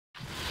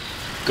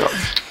Go.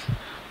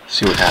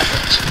 See what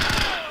happens.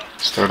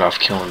 Start off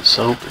killing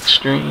soap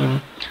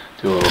extreme.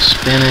 Do a little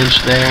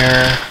spinach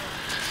there.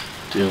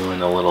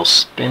 Doing a little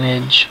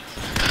spinach.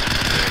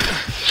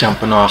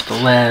 Jumping off the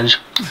ledge.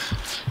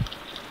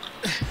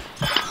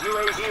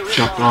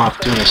 Jumping off,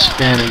 doing a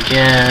spin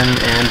again.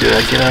 And do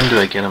I get him? Do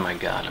I get him? I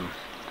got him.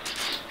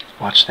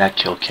 Watch that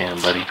kill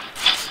cam, buddy.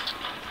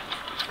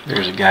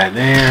 There's a guy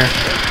there.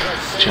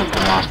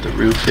 Jumping off the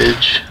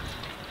roofage.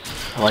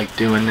 I like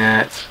doing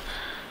that.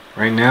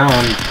 Right now,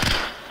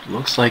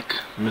 looks like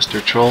Mr.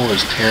 Troll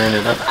is tearing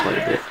it up quite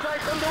a bit.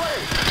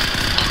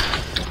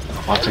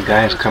 Lots of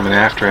guys coming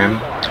after him.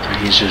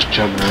 And he's just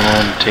jumping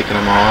around, taking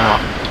them all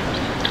out.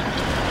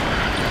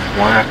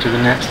 One after the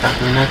next,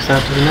 after the next,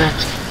 after the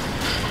next.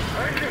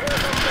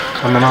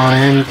 Coming on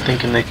in,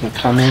 thinking they can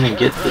come in and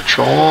get the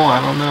troll.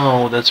 I don't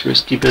know. That's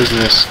risky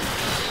business.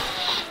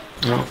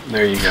 Oh,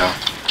 there you go.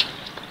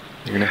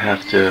 You're gonna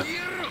have to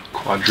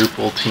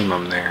quadruple team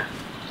them there.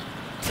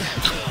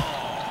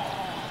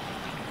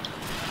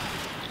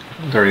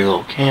 Dirty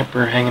little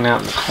camper hanging out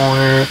in the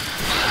corner.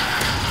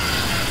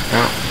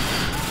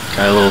 Oh,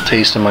 got a little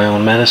taste of my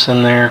own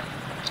medicine there.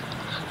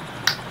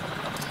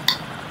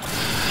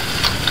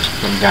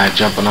 Some guy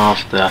jumping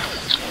off the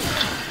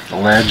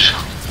ledge.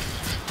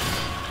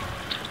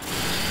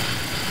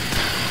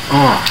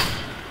 Oh.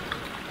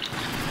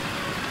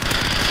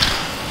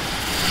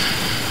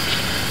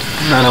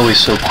 I'm not always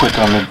so quick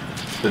on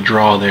the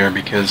draw there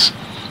because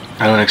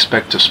I don't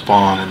expect to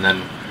spawn and then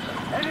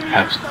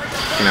have,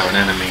 you know, an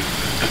enemy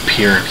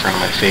appear in front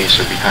of my face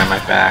or behind my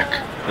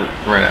back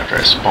right after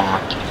I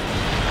spawn.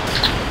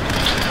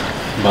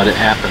 But it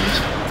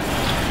happens.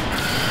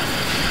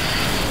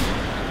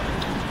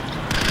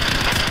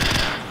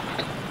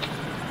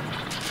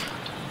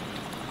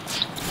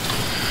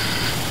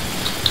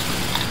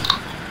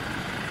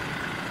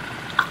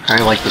 I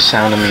like the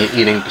sound of me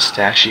eating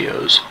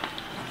pistachios.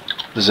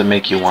 Does it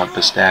make you want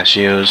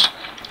pistachios?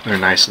 They're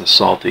nice and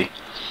salty.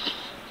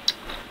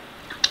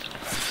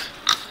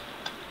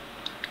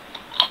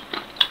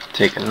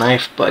 Take a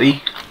knife,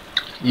 buddy.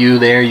 You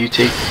there, you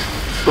take...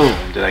 Boom.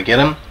 Did I get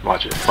him?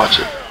 Watch it, watch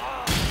it.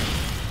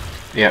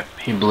 Yep,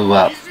 he blew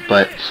up.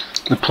 But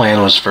the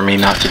plan was for me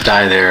not to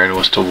die there. It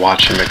was to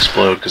watch him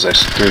explode because I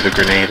threw the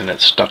grenade and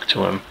it stuck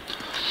to him.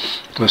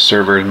 The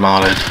server is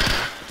modded.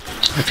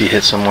 If you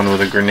hit someone with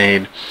a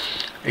grenade,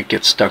 it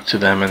gets stuck to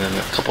them and then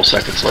a couple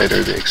seconds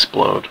later they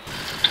explode.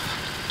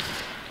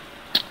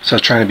 So I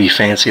was trying to be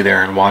fancy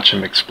there and watch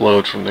him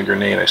explode from the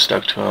grenade I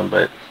stuck to him,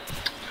 but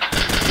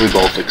we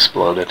both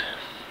exploded.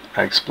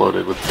 I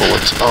exploded with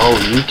bullets. Oh,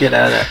 you get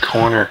out of that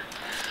corner.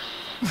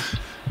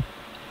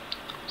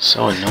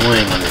 So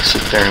annoying when they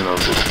sit there in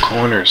those little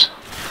corners.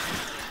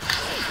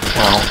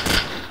 Well,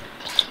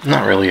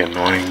 not really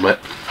annoying,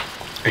 but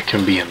it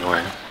can be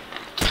annoying.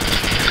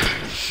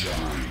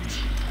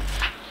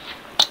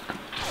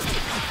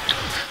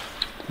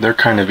 They're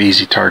kind of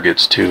easy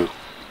targets too,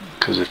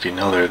 because if you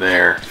know they're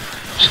there,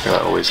 you just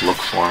gotta always look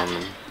for them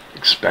and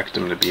expect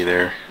them to be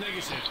there.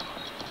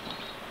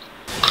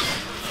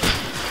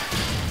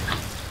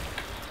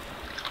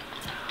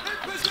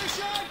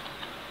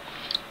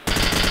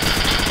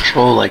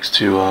 Troll likes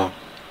to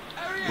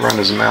run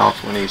his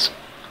mouth when he's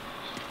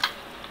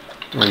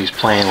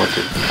playing with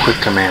the quick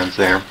commands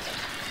there.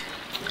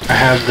 I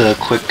have the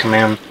quick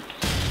command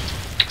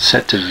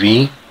set to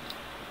V.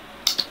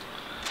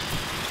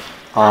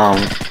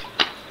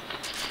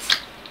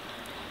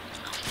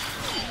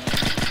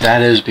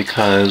 That is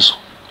because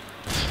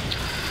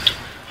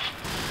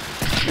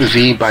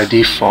V by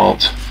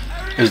default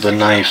is the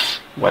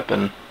knife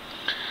weapon,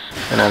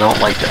 and I don't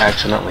like to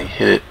accidentally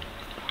hit it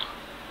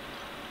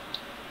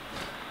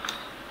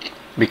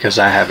because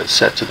I have it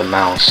set to the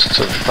mouse,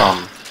 to the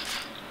thumb.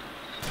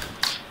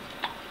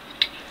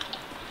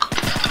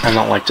 I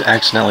don't like to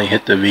accidentally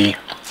hit the V.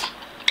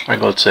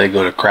 Like, let's say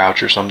go to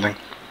crouch or something.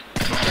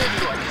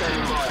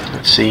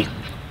 Let's see.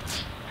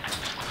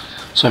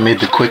 So I made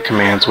the quick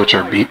commands, which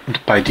are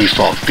by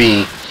default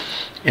B,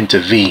 into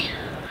V.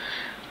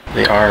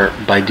 They are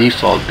by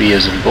default B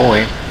as in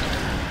boy,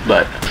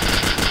 but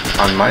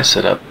on my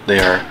setup they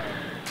are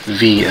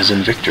V as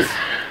in Victor,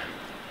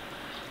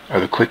 are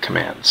the quick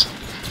commands.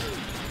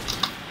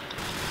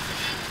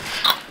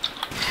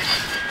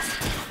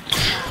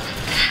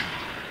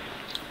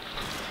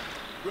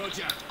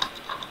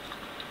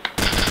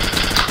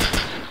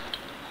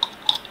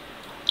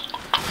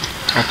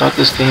 I thought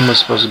this game was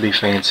supposed to be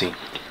fancy.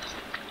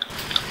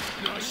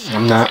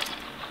 I'm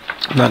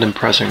not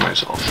impressing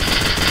myself.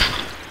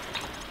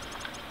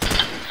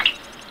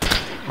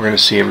 We're gonna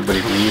see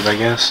everybody leave, I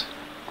guess,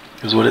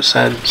 is what it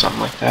said,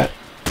 something like that.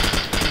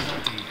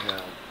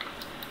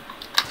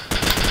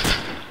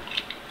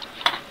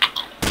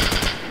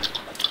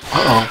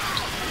 Uh-oh.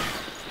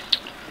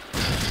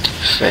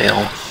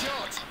 Fail.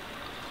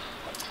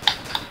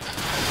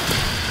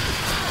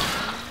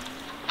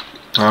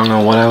 I don't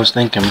know what I was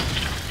thinking.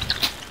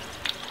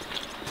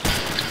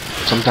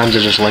 Sometimes I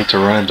just like to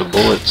run into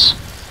bullets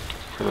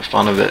for the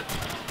fun of it,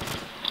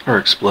 or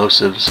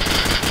explosives.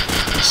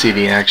 See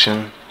the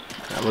action.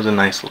 I That was a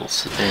nice little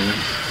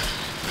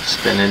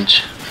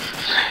spinach.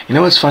 You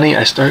know what's funny?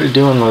 I started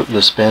doing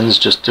the spins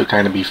just to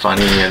kind of be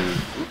funny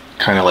and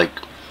kind of like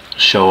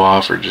show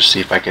off or just see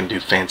if I can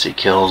do fancy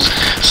kills.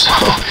 So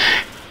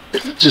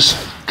just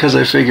because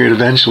I figured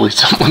eventually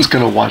someone's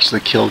gonna watch the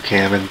kill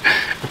cam and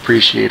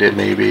appreciate it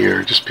maybe,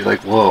 or just be like,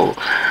 whoa.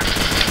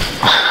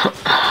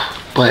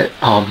 But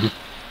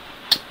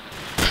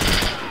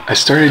I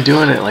started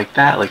doing it like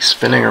that, like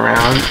spinning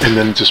around and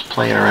then just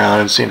playing around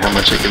and seeing how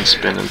much I can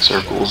spin in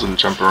circles and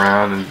jump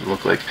around and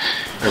look like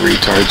a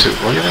retard to,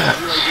 look at that,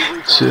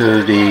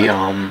 to the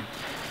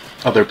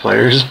other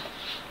players.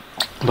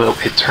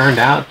 But it turned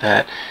out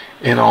that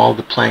in all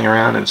the playing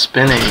around and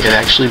spinning, it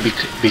actually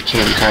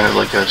became kind of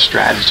like a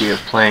strategy of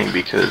playing,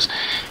 because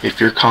if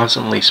you're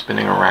constantly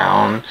spinning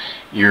around,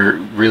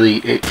 you're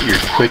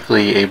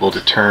quickly able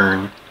to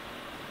turn,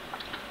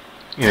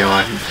 you know,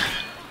 and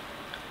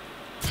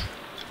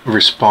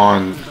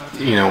respond,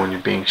 you know, when you're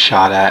being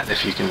shot at.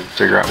 If you can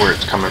figure out where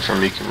it's coming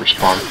from, you can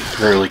respond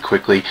fairly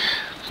quickly.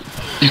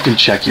 You can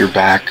check your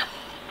back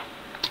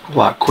a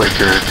lot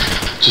quicker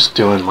just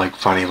doing like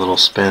funny little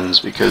spins,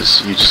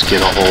 because you just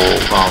get a whole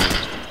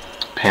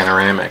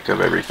panoramic of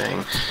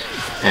everything,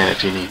 and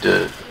if you need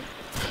to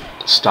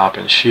stop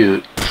and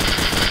shoot,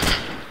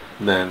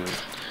 then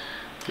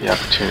the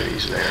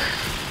opportunity's there.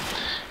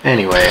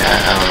 Anyway,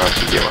 I don't know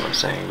if you get what I'm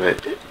saying,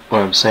 but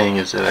what I'm saying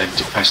is that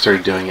I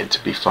started doing it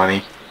to be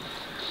funny,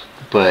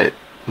 but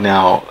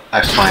now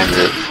I find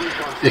that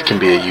it can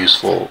be a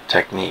useful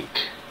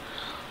technique.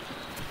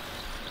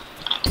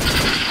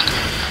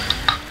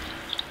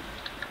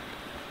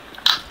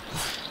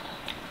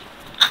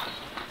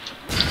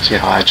 See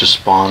how I just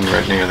spawned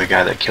right near the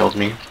guy that killed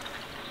me?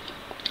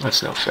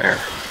 That's no fair.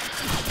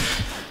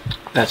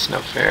 That's no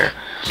fair.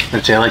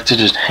 And see, I like to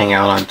just hang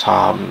out on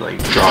top and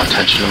like draw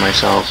attention to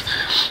myself.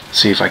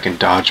 See if I can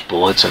dodge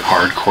bullets in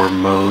hardcore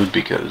mode,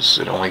 because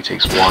it only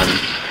takes one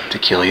to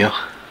kill you.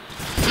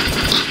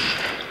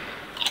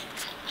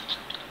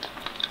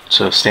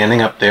 So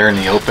standing up there in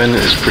the open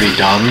is pretty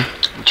dumb.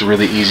 It's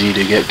really easy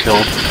to get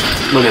killed.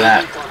 Look at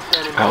that.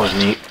 That was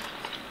neat.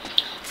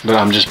 But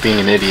I'm just being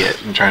an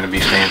idiot and trying to be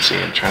fancy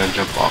and trying to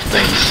jump off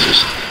things.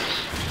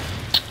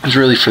 It's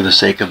really for the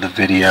sake of the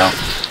video,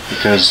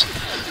 because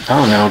I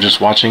don't know,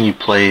 just watching you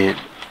play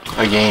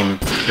a game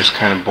is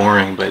kind of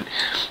boring. But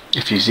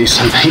if you see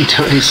somebody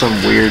doing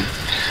some weird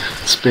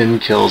spin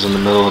kills in the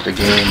middle of a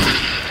game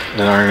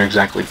that aren't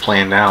exactly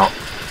planned out,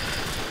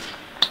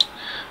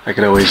 I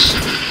could always,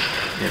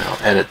 you know,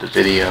 edit the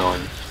video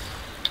and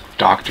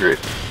doctor it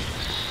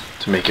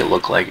to make it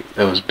look like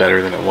it was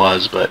better than it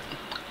was. But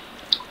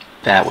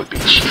that would be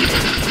cheating.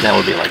 That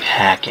would be like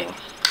hacking.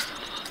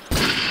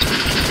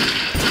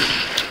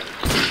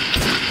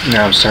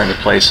 Now I'm starting to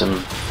play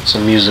some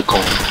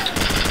musical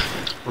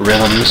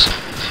rhythms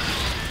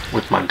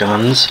with my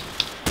guns to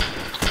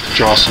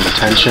draw some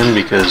attention,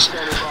 because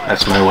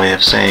that's my way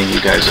of saying you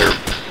guys are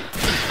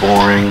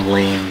boring,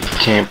 lame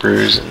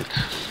campers, and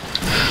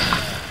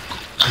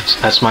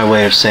that's my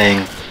way of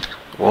saying,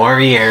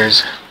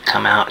 warriors,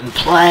 come out and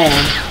play.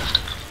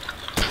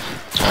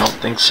 I don't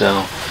think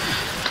so.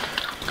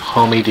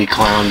 Homie D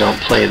Clown,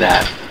 don't play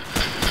that.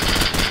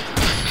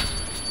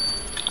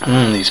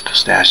 These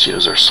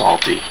pistachios are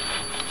salty.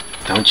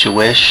 Don't you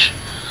wish?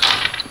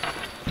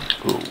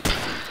 Ooh.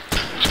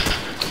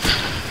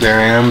 There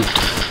I am,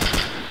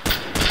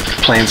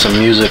 playing some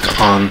music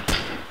on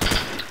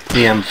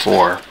the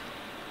M4.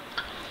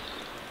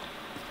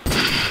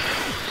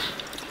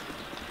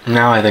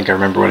 Now I think I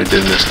remember what I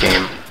did in this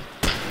game.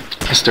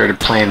 I started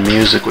playing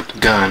music with the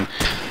gun,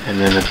 and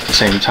then at the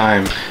same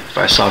time, if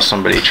I saw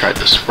somebody try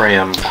to spray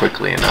them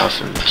quickly enough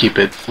and keep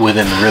it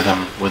within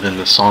rhythm, within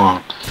the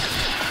song,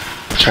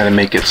 try to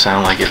make it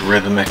sound like it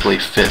rhythmically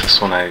fits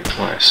when I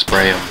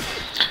spray them.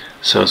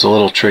 So it's a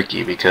little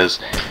tricky, because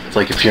it's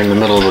like if you're in the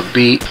middle of a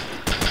beat,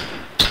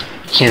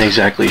 you can't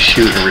exactly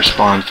shoot and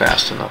respond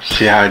fast enough.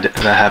 See how that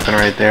happened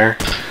right there?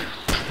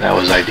 That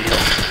was ideal.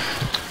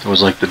 It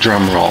was like the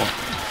drum roll,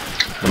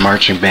 the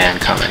marching band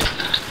coming,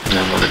 and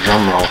then when the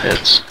drum roll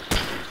hits,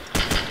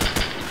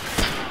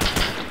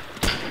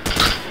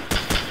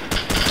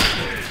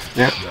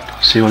 yep,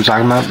 see what I'm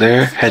talking about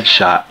there?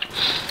 Headshot.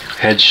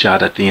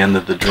 Headshot at the end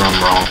of the drum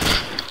roll.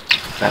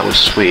 That was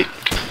sweet.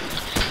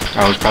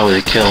 That was probably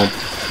the kill.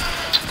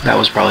 That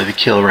was probably the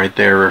kill right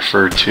there,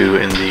 referred to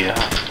in the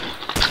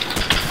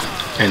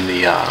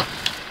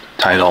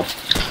title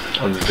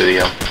of the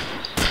video.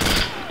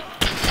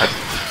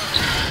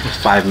 With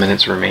 5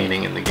 minutes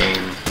remaining in the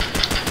game.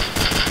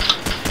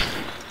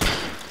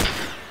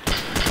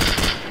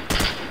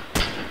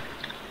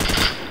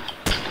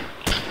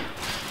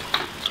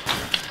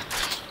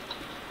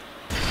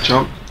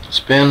 Jump,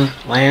 spin,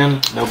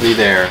 land, nobody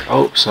there.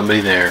 Oh,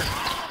 somebody there.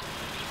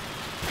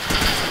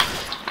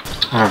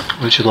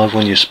 Don't you love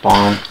when you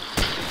spawn?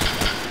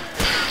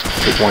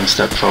 Take one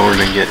step forward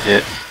and get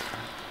hit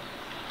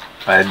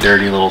by a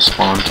dirty little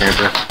spawn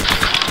camper.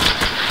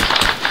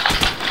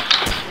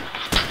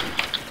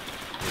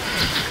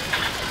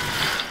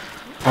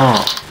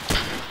 Oh.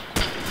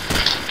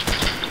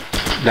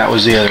 That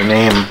was the other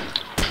name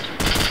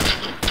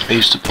I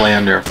used to play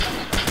under.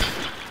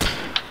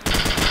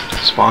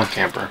 Spawn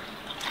Camper.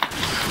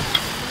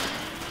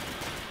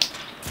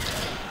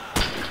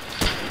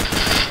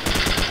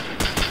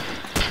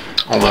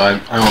 Although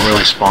I don't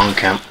really spawn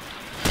camp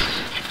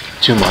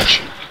too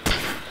much.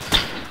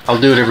 I'll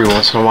do it every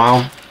once in a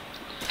while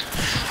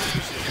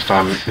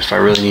if I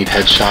really need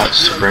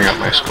headshots to bring up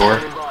my score.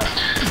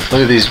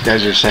 Look at these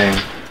guys are saying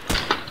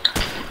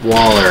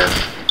Waller,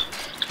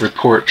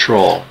 report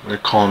troll. They're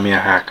calling me a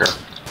hacker.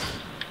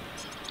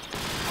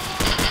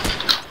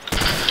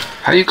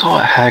 How do you call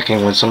it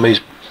hacking when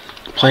somebody's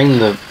playing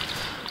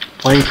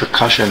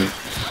percussion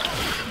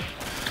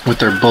with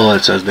their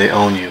bullets as they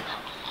own you?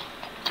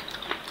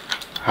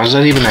 How's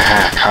that even a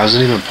hack? How's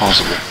it even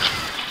possible?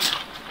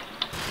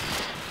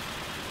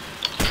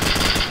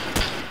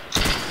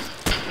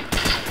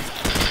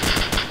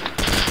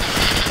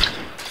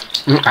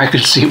 I can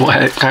see why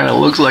it kind of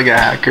looks like a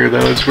hacker,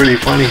 though. It's pretty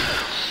funny.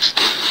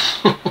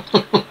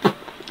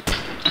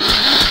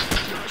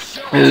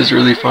 It is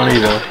really funny,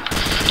 though.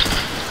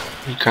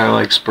 You're kind of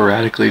like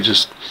sporadically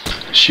just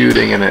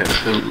shooting, and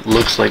it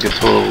looks like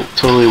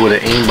totally what an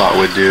aimbot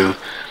would do.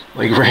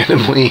 Like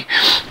randomly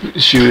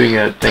shooting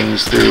at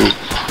things through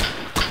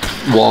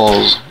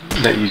walls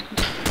that you.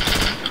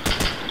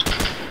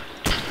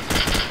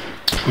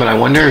 But I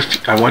wonder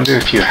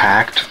if you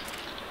hacked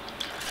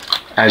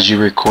as you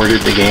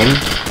recorded the game,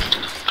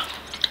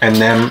 and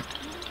then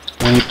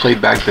when you played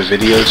back the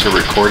video to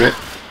record it,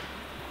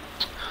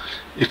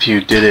 if you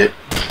did it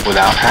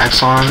without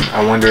hacks on,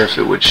 I wonder if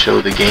it would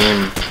show the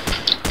game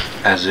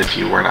as if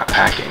you were not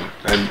hacking.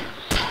 That'd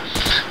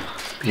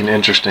be an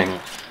interesting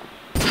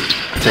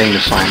thing to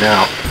find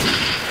out,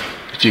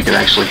 if you could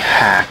actually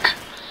hack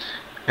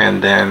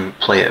and then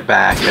play it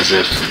back as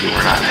if you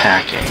were not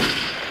hacking.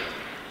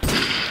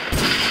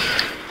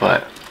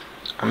 But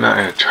I'm not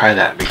going to try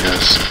that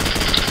because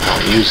I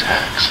don't use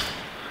hacks.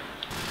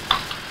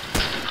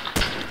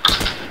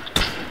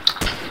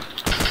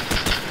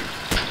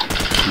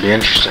 It'd be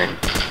interesting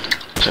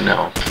to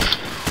know.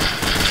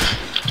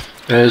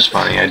 It is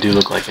funny, I do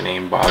look like an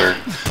aimbotter.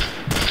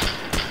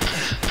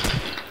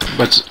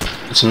 But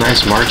it's a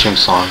nice marching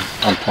song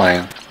I'm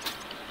playing.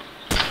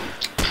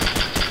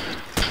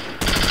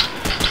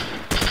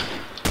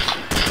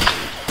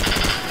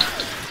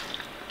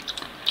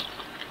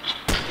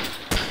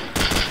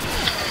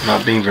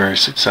 Not being very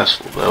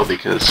successful though,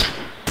 because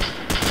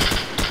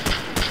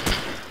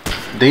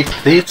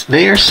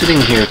they are sitting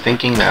here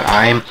thinking that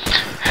I'm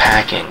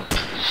hacking,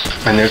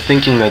 and they're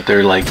thinking that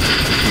they're like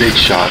big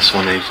shots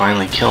when they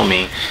finally kill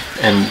me,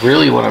 and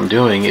really what I'm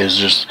doing is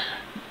just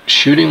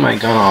shooting my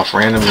gun off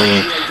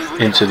randomly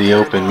into the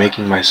open,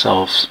 making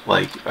myself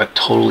like a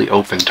totally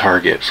open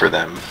target for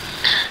them.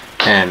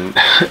 And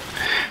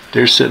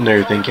they're sitting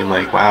there thinking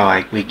like,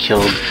 wow, we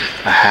killed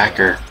a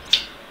hacker,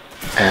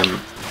 and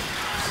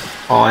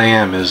all I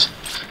am is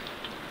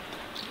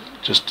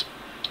just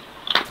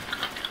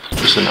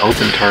an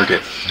open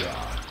target.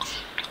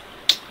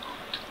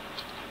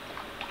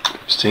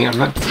 See, I'm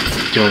not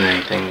doing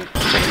anything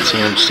fancy.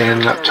 I'm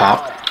standing up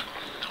top,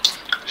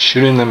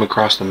 shooting them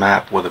across the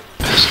map with a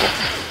pistol.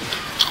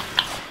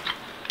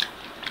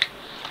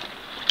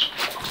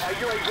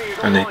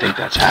 And they think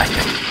that's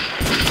hacking.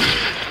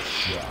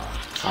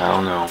 I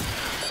don't know.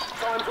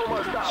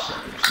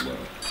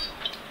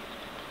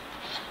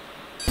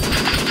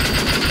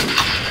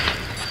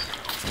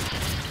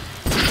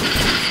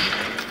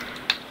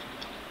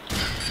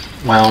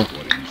 Well,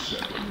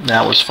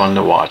 that was fun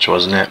to watch,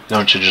 wasn't it?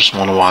 Don't you just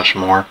want to watch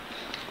more?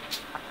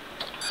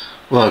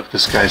 Look,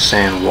 this guy's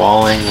saying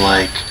walling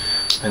like,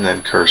 and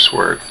then curse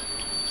word.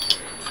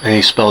 And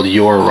he spelled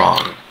 "you're"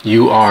 wrong.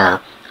 "You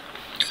are"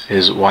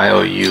 is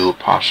Y-O-U''RE.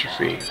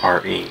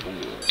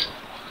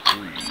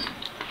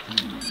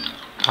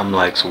 I'm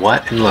like,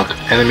 what? And look,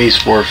 enemies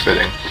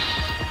forfeiting.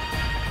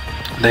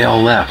 They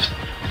all left.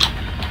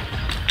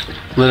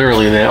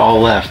 Literally, they all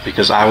left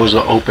because I was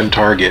an open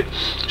target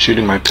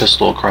shooting my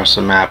pistol across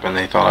the map, and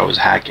they thought I was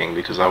hacking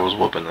because I was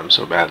whooping them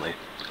so badly.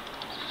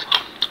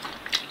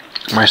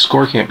 My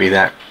score can't be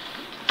that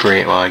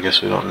great. Well, I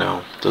guess we don't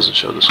know. It doesn't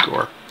show the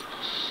score.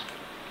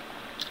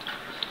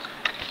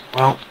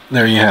 Well,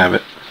 there you have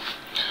it.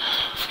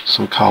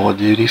 Some Call of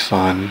Duty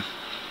fun.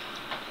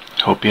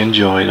 Hope you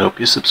enjoyed. Hope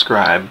you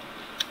subscribe.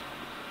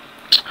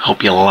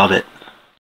 Hope you love it.